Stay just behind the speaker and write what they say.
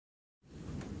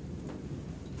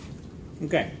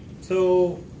Okay,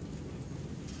 so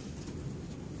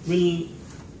we'll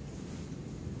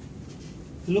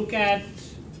look at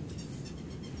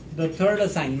the third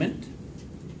assignment.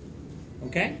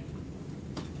 Okay,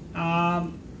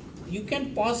 you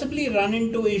can possibly run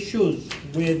into issues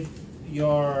with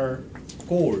your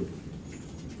code,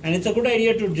 and it's a good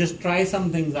idea to just try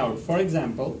some things out. For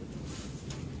example,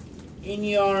 in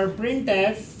your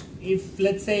printf, if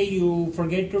let's say you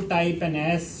forget to type an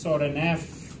S or an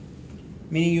F,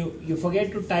 meaning you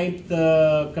forget to type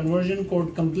the conversion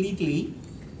code completely.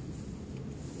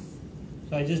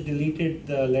 So I just deleted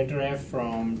the letter F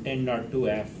from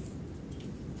 10.2F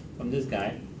from this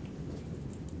guy.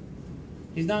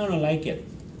 He's not going to like it.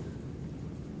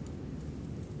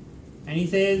 And he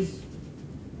says,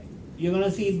 you're going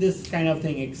to see this kind of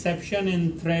thing, exception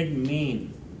in thread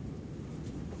main,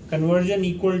 conversion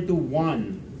equal to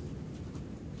 1.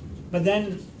 But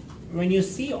then when you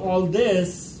see all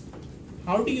this,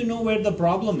 how do you know where the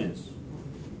problem is?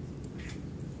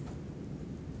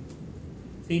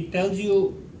 See, it tells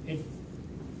you, it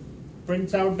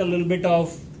prints out a little bit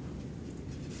of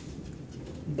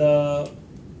the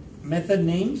method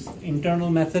names, internal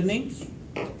method names,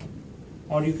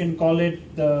 or you can call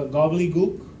it the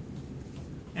gobbledygook,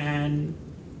 and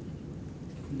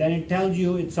then it tells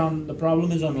you the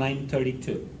problem is on line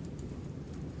 32.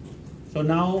 So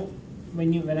now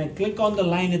when I click on the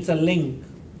line, it's a link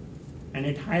and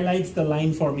it highlights the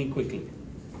line for me quickly.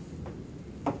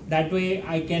 That way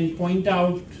I can point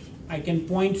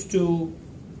to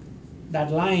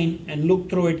that line and look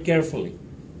through it carefully.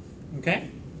 Okay?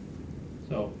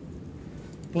 So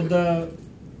put the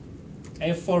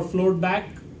F for float back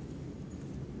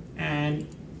and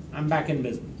I'm back in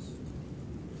business.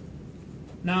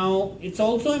 Now it's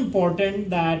also important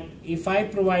that if I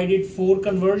provided 4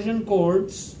 conversion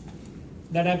codes,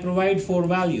 that I provide 4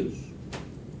 values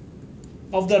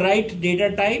of the right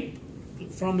data type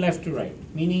from left to right,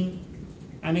 meaning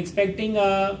I'm expecting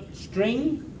a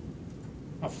string,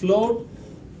 a float,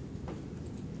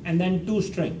 and then 2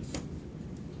 strings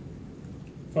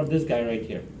for this guy right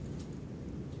here.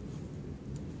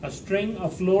 A string, a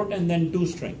float, and then 2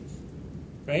 strings,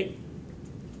 right?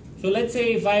 So let's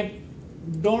say if I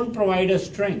don't provide a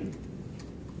string,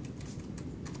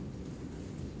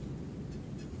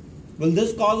 will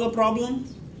this cause a problem?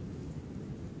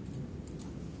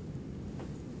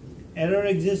 Error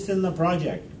exists in the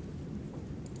project.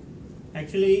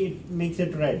 Actually, it makes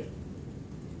it red.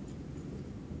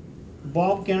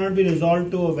 Bob cannot be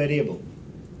resolved to a variable.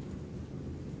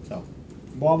 So,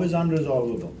 Bob is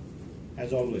unresolvable,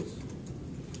 as always.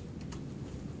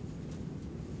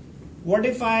 What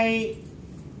if I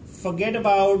forget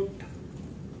about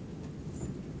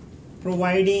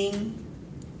providing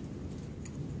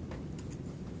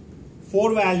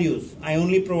 4 values, I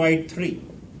only provide 3.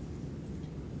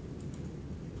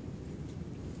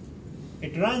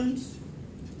 It runs,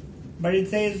 but it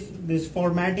says this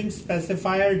formatting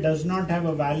specifier does not have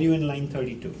a value in line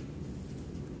 32.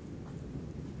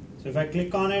 So if I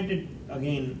click on it,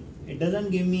 it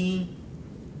doesn't give me,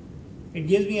 it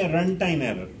gives me a runtime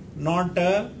error, not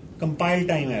a compile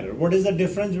time error. What is the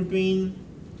difference between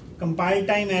compile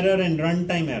time error and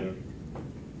runtime error?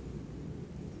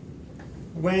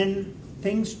 When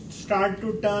things start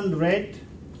to turn red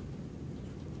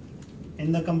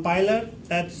in the compiler,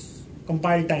 that's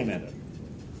compile time error.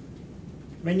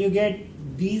 When you get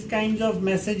these kinds of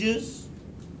messages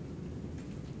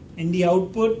in the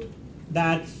output,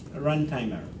 that's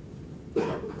runtime error.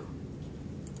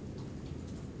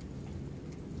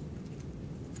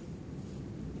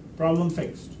 Problem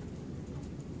fixed.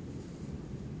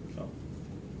 So,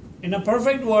 in a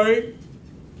perfect world,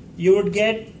 you would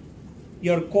get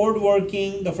your code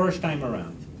working the first time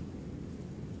around.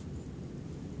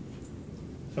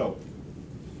 So,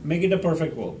 make it a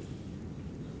perfect world.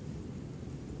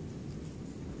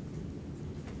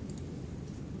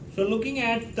 So looking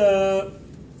at so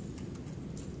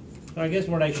I guess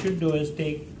what I should do is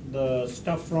take the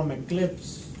stuff from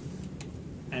Eclipse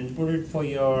and put it for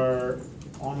your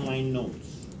online notes.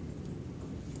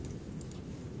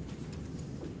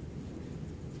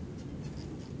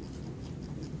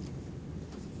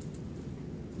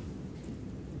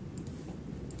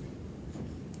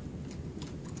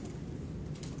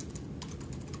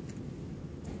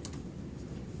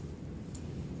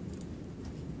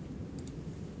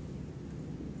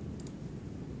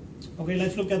 Okay,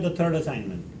 let's look at the third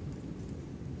assignment.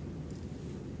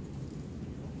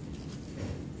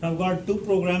 So I've got 2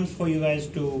 programs for you guys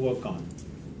to work on.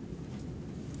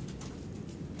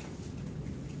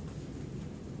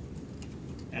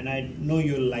 And I know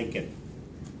you'll like it.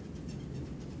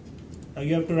 Now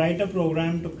you have to write a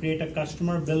program to create a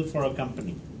customer bill for a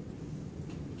company.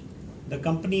 The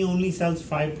company only sells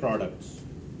 5 products: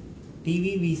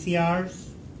 TV, VCRs,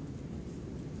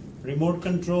 remote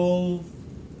controller,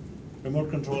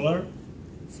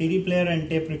 CD player, and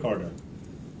tape recorder.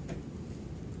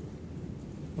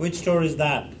 Which store is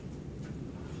that?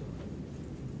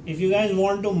 If you guys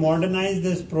want to modernize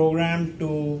this program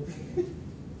to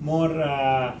more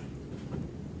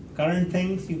current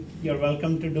things, you're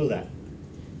welcome to do that.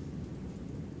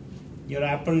 Your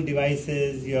Apple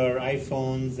devices, your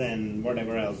iPhones, and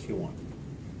whatever else you want.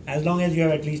 As long as you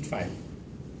have at least 5.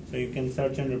 So you can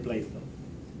search and replace them.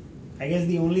 I guess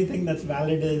the only thing that's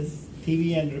valid is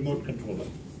TV and remote controller.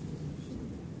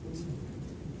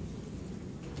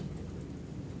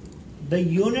 The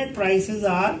unit prices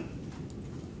are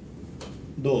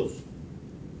those.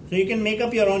 So you can make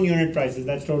up your own unit prices,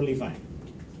 that's totally fine.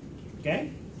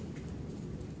 Okay?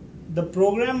 The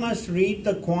program must read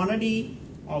the quantity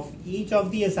of each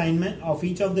of the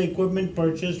equipment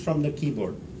purchased from the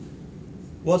keyboard.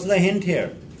 What's the hint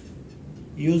here?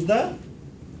 Use the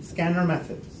scanner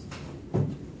methods.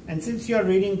 And since you're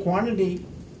reading quantity,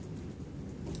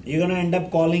 you're going to end up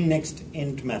calling next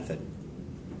int method.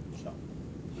 So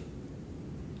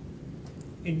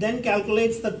it then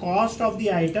calculates the cost of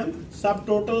the item,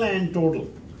 subtotal and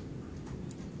total,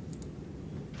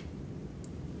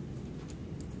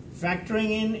 factoring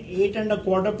in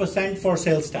 8.25% for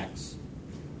sales tax.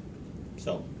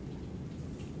 So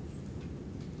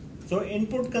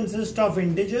input consists of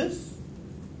integers,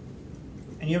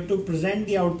 and you have to present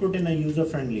the output in a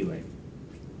user-friendly way.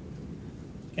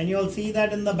 Can you all see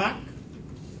that in the back?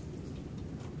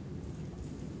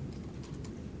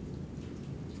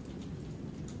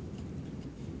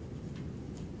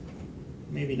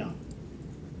 Maybe not.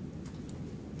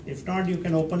 If not, you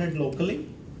can open it locally.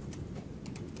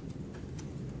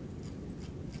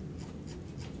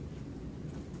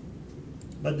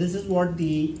 But this is what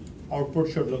the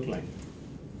output should look like.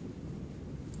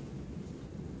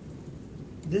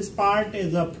 This part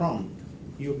is a prompt.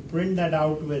 You print that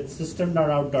out with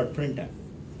system.out.printf.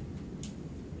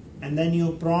 And then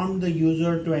you prompt the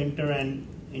user to enter an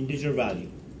integer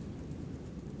value.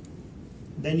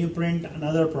 Then you print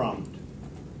another prompt.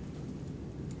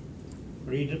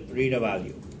 Read a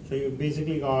value. So you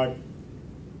basically got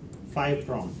 5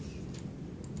 prompts.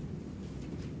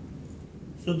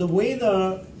 So the way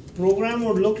the program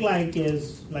would look like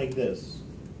is like this.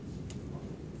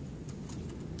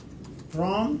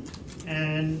 Prompt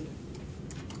and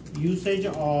usage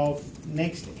of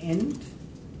next int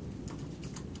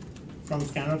from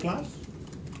scanner class.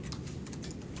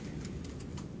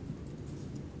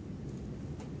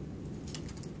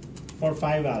 For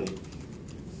 5 values.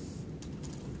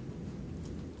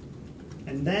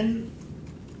 And then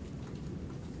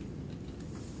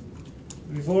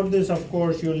before this, of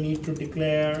course, you'll need to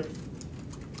declare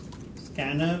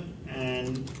scanner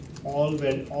and all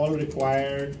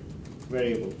required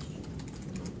variables.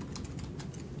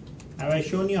 Have I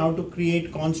shown you how to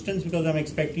create constants? Because I'm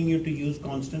expecting you to use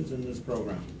constants in this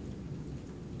program.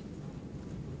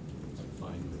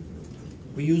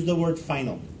 We use the word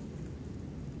final,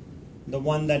 the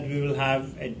one that we will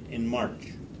have in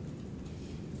March.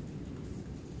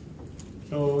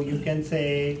 So you can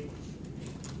say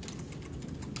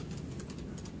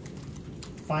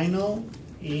final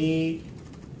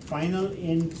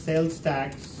int sales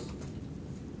tax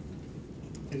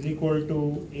is equal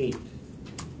to 8.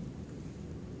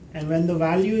 And when the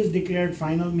value is declared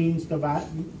final, means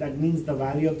that means the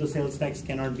value of the sales tax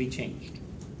cannot be changed.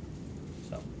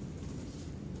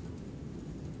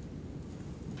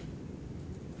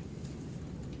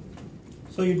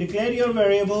 So you declare your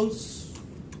variables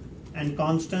and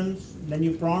constants, then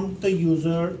you prompt the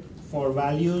user for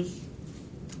values,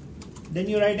 then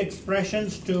you write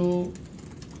expressions to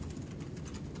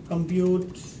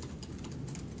compute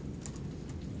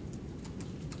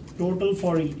total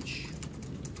for each,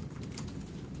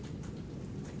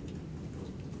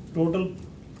 total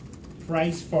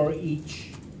price for each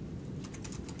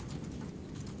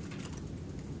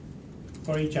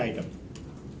item.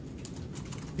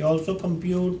 You also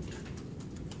compute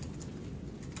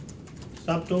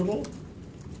subtotal,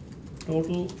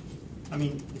 subtotal,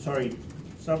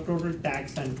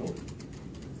 tax, and total.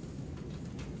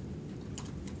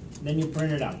 Then you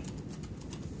print it out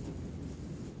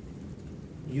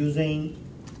using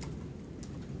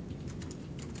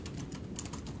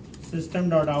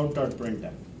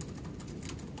system.out.printf.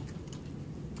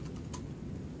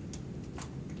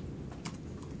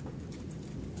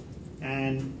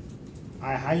 And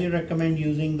I highly recommend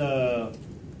using the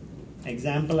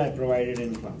example I provided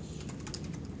in class.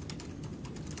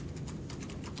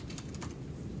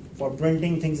 for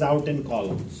printing things out in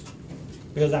columns.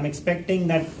 Because I'm expecting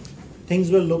that things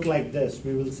will look like this.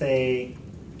 We will say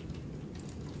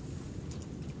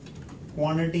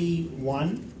quantity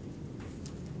 1,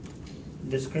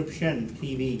 description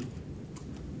TV,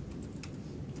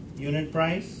 unit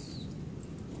price,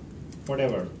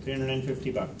 whatever,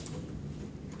 350 bucks.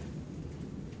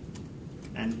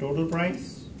 And total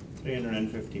price,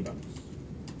 350 bucks.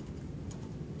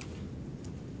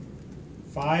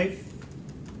 5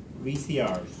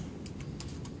 VCRs.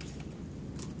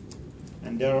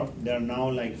 And they're now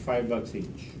like $5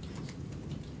 each.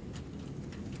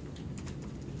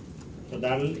 So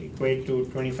that'll equate to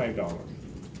 $25.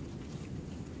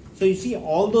 So you see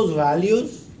all those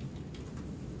values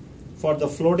for the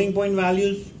floating point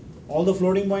values, all the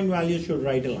floating point values should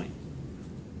write a line.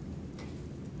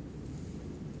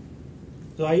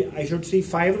 So I should see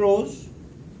 5 rows.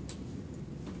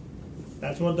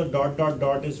 That's what the dot dot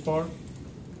dot is for.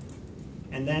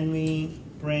 And then we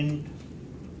print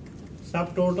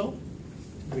subtotal,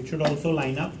 which should also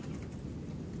line up.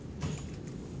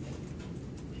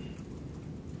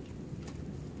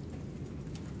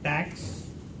 Tax.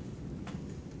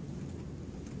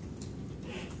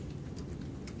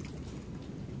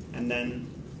 And then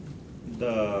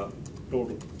the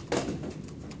total.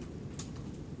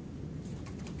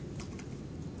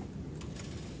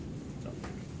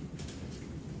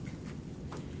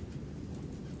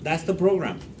 That's the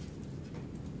program.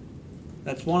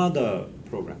 That's one of the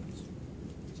programs.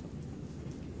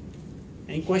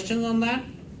 Any questions on that?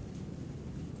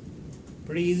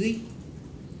 Pretty easy?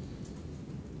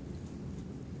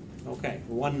 Okay,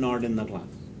 one nod in the class.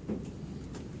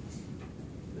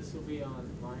 This will be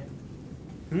online?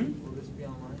 Will this be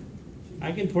online?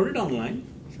 I can put it online,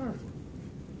 sure.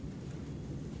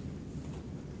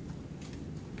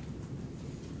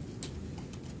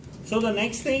 So the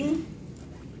next thing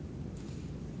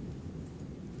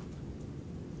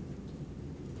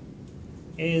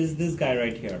is this guy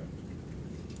right here.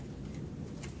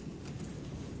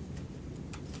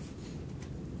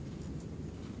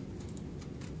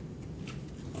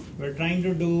 We're trying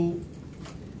to do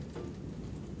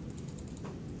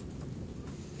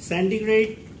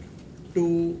centigrade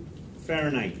to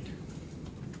Fahrenheit.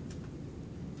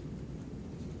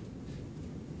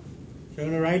 So you're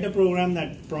going to write a program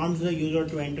that prompts the user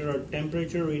to enter a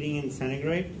temperature reading in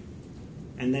centigrade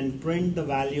and then print the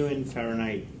value in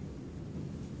Fahrenheit.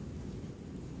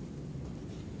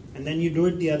 And then you do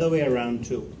it the other way around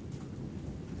too.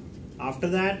 After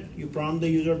that, you prompt the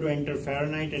user to enter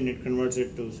Fahrenheit and it converts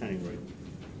it to centigrade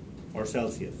or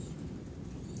Celsius.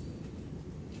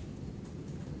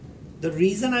 The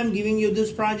reason I'm giving you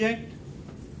this project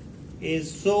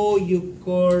is so you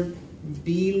could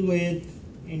deal with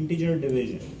integer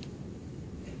division.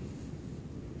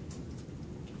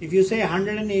 If you say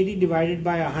 180 divided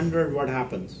by 100, what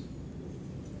happens?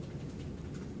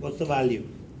 What's the value?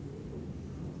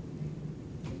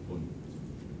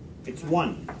 It's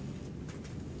 1.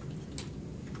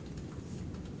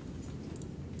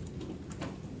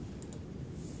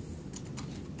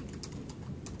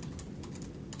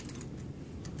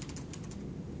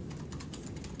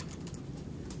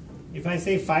 If I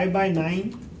say 5 by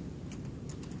 9,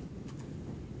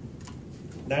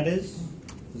 that is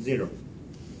 0.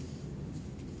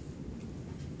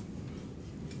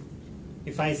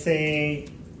 If I say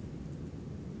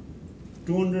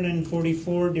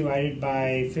 244 divided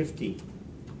by 50,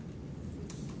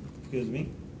 excuse me,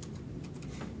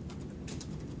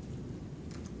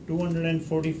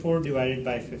 244 divided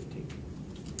by 50,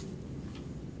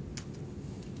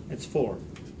 it's 4.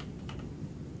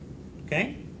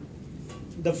 Okay?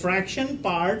 The fraction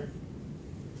part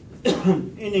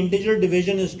in integer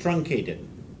division is truncated.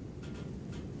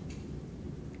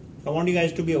 I want you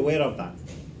guys to be aware of that.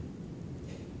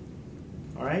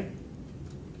 Alright?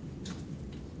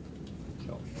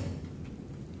 So,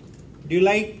 do you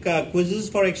like quizzes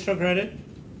for extra credit?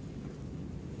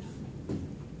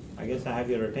 I guess I have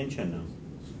your attention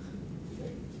now.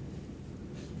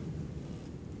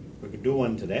 We could do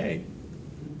one today.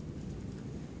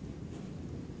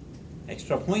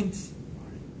 Extra points.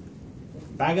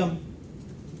 Bag 'em.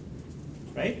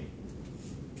 Right?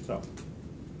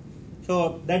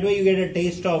 So that way you get a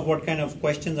taste of what kind of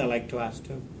questions I like to ask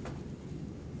too.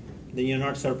 Then you're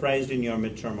not surprised in your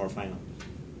midterm or final.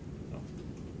 So,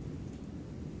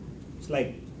 it's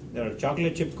like there are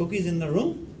chocolate chip cookies in the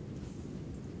room.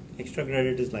 Extra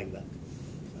credit is like that.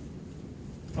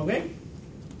 Okay?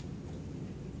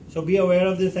 So be aware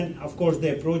of this, and of course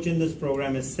the approach in this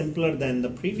program is simpler than the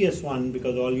previous one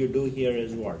because all you do here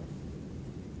is what?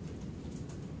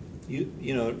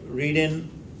 You know, read in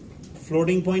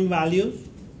floating point values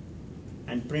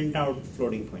and print out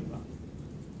floating point values.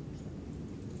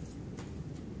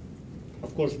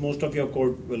 Of course, most of your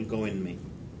code will go in main.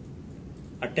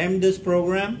 Attempt this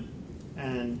program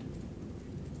and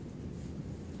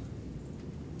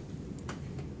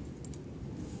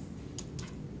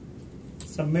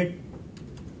submit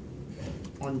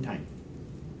on time.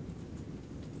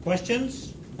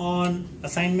 Questions on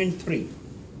assignment 3?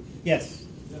 Yes?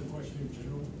 I have a question in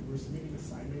general. We're submitting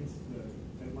assignments. The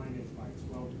deadline is by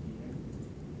 12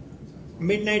 p.m.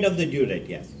 Midnight of the due date,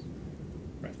 yes.